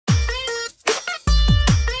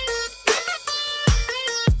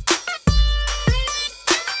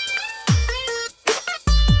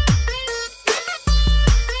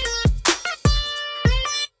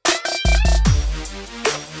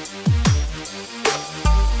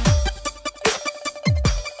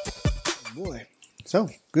So,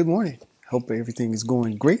 good morning. Hope everything is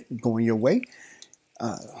going great, going your way.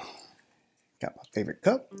 Got my favorite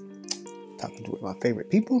cup, talking with my favorite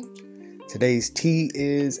people. Today's tea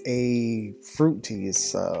is a fruit tea.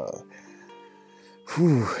 It's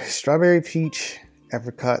strawberry, peach,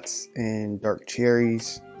 apricots, and dark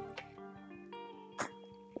cherries.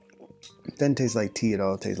 It doesn't taste like tea at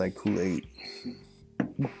all. It tastes like Kool-Aid.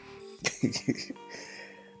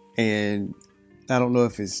 And I don't know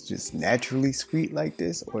if it's just naturally sweet like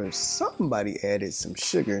this or if somebody added some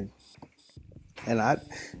sugar. And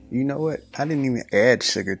you know what? I didn't even add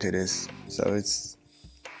sugar to this. So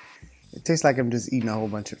it tastes like I'm just eating a whole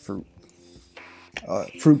bunch of fruit.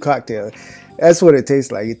 Fruit cocktail. That's what it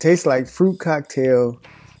tastes like. It tastes like fruit cocktail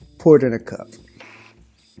poured in a cup.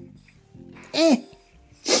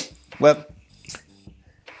 Well,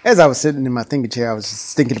 as I was sitting in my thinking chair, I was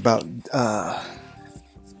just thinking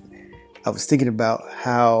about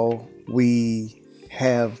how we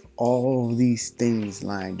have all these things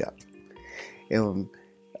lined up. And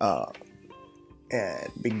at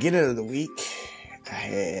the beginning of the week, I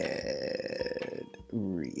had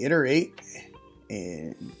reiterate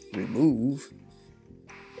and remove.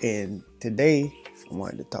 And today, I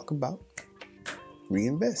wanted to talk about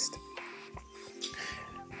reinvest.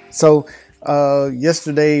 So,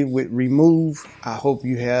 yesterday with remove, I hope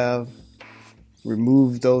you have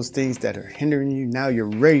removed those things that are hindering you. Now you're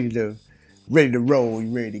ready to roll.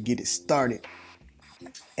 You're ready to get it started.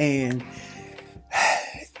 And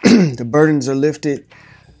the burdens are lifted.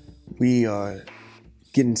 We are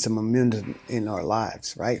getting some momentum in our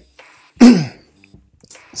lives, right?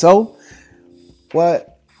 So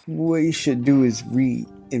what we should do is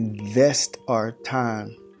reinvest our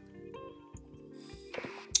time,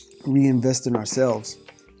 reinvest in ourselves.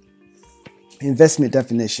 Investment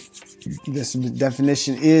definition. Investment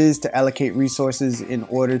definition is to allocate resources in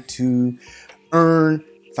order to earn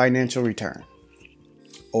financial return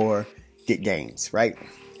or get gains, right?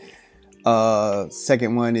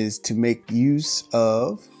 Second one is to make use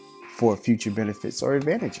of for future benefits or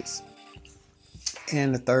advantages.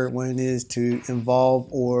 And the third one is to involve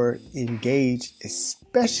or engage,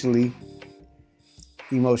 especially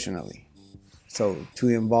emotionally. So to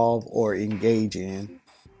involve or engage in,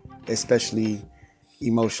 especially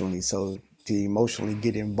emotionally. So to emotionally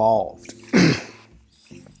get involved.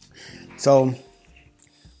 So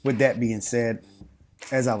with that being said,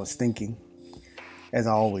 as I was thinking, as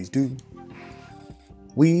I always do,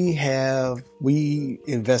 we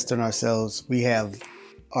invest in ourselves. We have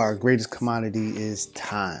our greatest commodity is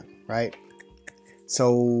time, right?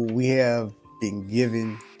 So we have been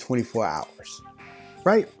given 24 hours,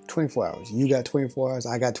 right? 24 hours. You got 24 hours.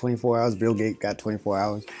 I got 24 hours. Bill Gates got 24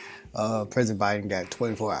 hours. President Biden got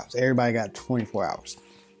 24 hours. Everybody got 24 hours.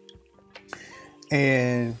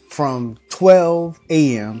 And from 12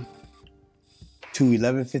 a.m. to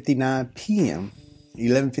 11:59 p.m.,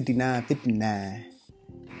 11:59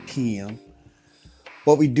 p.m.,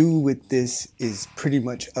 what we do with this is pretty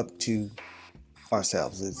much up to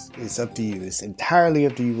ourselves. It's up to you. It's entirely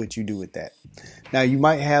up to you what you do with that. Now, you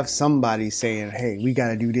might have somebody saying, hey, we got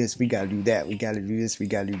to do this, we got to do that, we got to do this, we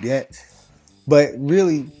got to do that. But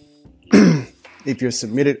really, if you're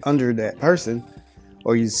submitted under that person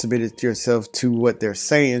or you submitted yourself to what they're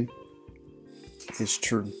saying, it's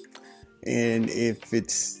true. And if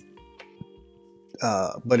it's,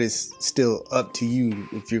 but it's still up to you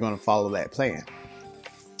if you're going to follow that plan.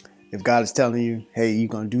 If God is telling you, hey, you're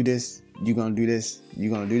going to do this, you're going to do this,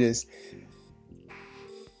 you're going to do this,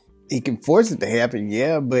 He can force it to happen,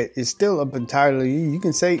 yeah, but it's still up entirely to you. You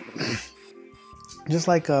can say, just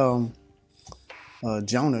like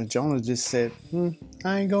Jonah just said,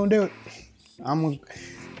 I ain't going to do it.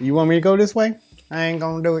 You want me to go this way? I ain't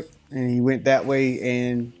going to do it. And he went that way,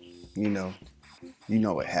 and you know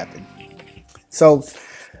what happened. So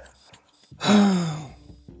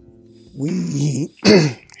we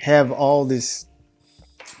have all this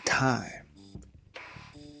time,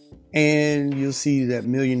 and you'll see that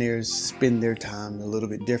millionaires spend their time a little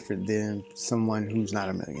bit different than someone who's not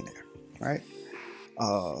a millionaire, right?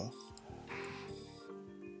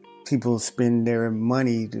 People spend their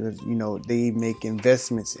money to, they make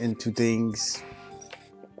investments into things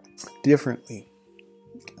differently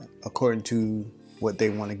according to what they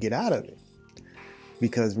want to get out of it.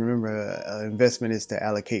 Because remember, investment is to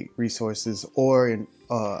allocate resources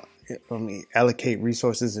allocate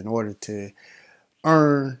resources in order to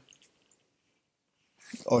earn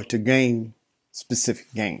or to gain specific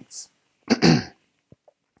gains.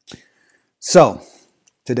 So,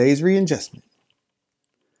 today's readjustment,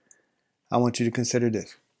 I want you to consider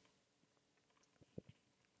this.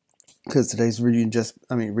 because today's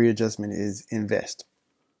readjustment is invest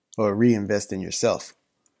or reinvest in yourself.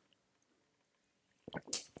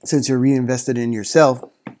 Since you're reinvested in yourself,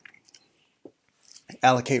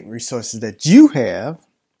 allocate resources that you have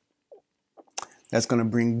that's going to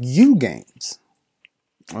bring you gains,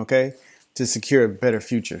 okay, to secure a better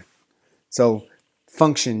future. So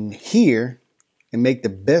function here and make the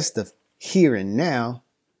best of here and now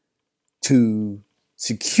to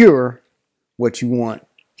secure what you want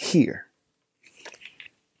here.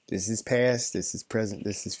 This is past, this is present,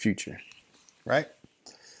 this is future, right?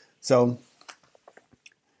 So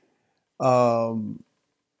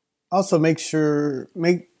also make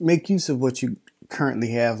use of what you currently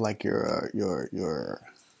have, like your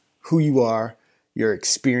who you are, your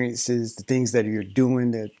experiences, the things that you're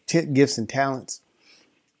doing, the gifts and talents.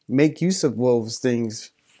 Make use of those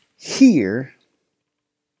things here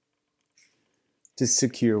to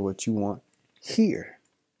secure what you want here.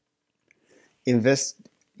 Invest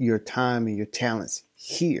your time and your talents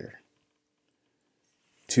here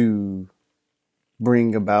to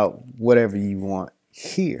bring about whatever you want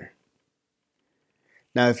here.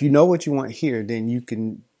 Now, if you know what you want here, then you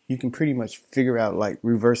can pretty much figure out, like,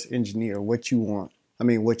 reverse engineer what you want.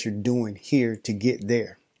 What you're doing here to get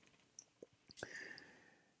there.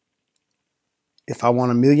 If I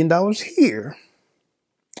want $1 million here,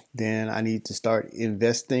 then I need to start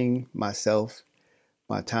investing myself,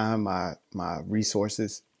 my time, my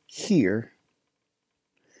resources here,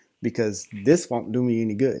 because this won't do me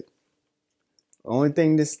any good. The only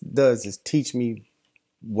thing this does is teach me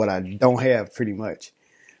what I don't have, pretty much,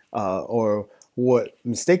 or what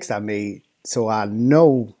mistakes I made, so I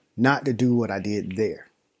know not to do what I did there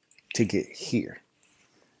to get here.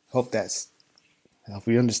 Hope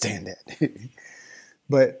we understand that.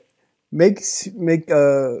 But make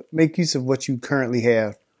use of what you currently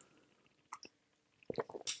have.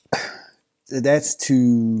 That's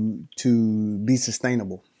to be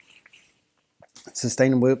sustainable.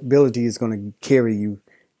 Sustainability is going to carry you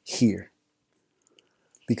here.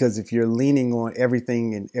 Because if you're leaning on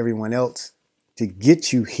everything and everyone else to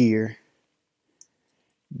get you here,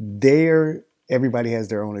 everybody has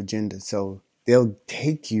their own agenda. So they'll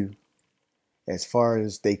take you as far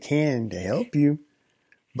as they can to help you.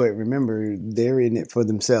 But remember, they're in it for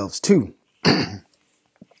themselves too.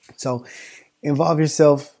 So involve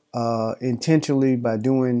yourself intentionally by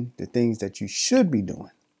doing the things that you should be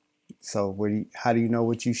doing. So how do you know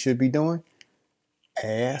what you should be doing?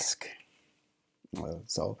 Ask.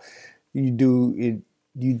 So you do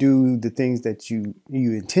the things that you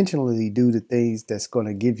intentionally do, the things that's going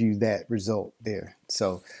to give you that result there.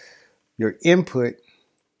 So your input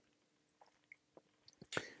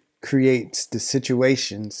creates the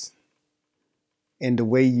situations, and the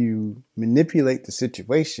way you manipulate the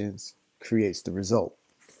situations creates the result.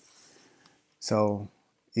 So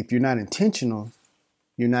if you're not intentional,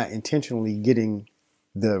 you're not intentionally getting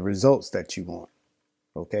the results that you want.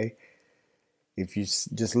 Okay? If you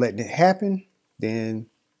just letting it happen, then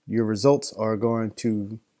your results are going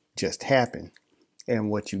to just happen.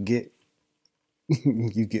 And what you get,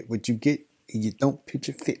 you get what you get, and you don't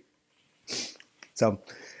picture fit. So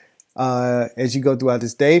as you go throughout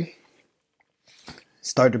this day,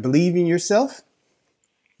 start to believe in yourself,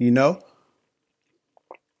 and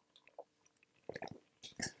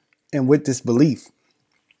with this belief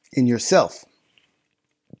in yourself,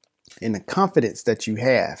 in the confidence that you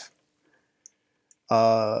have,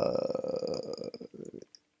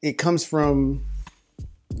 it comes from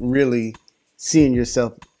really seeing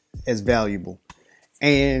yourself as valuable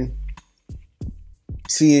and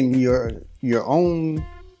seeing your own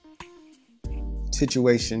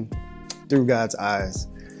situation through God's eyes.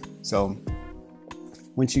 So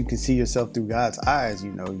once you can see yourself through God's eyes,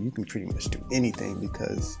 you can pretty much do anything,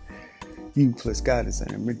 because you plus God is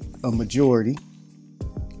a majority,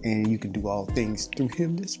 and you can do all things through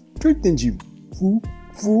Him that strengthens you.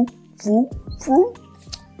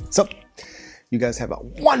 So you guys have a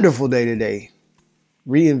wonderful day today.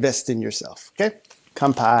 Reinvest in yourself. Okay?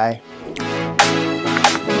 Kampai.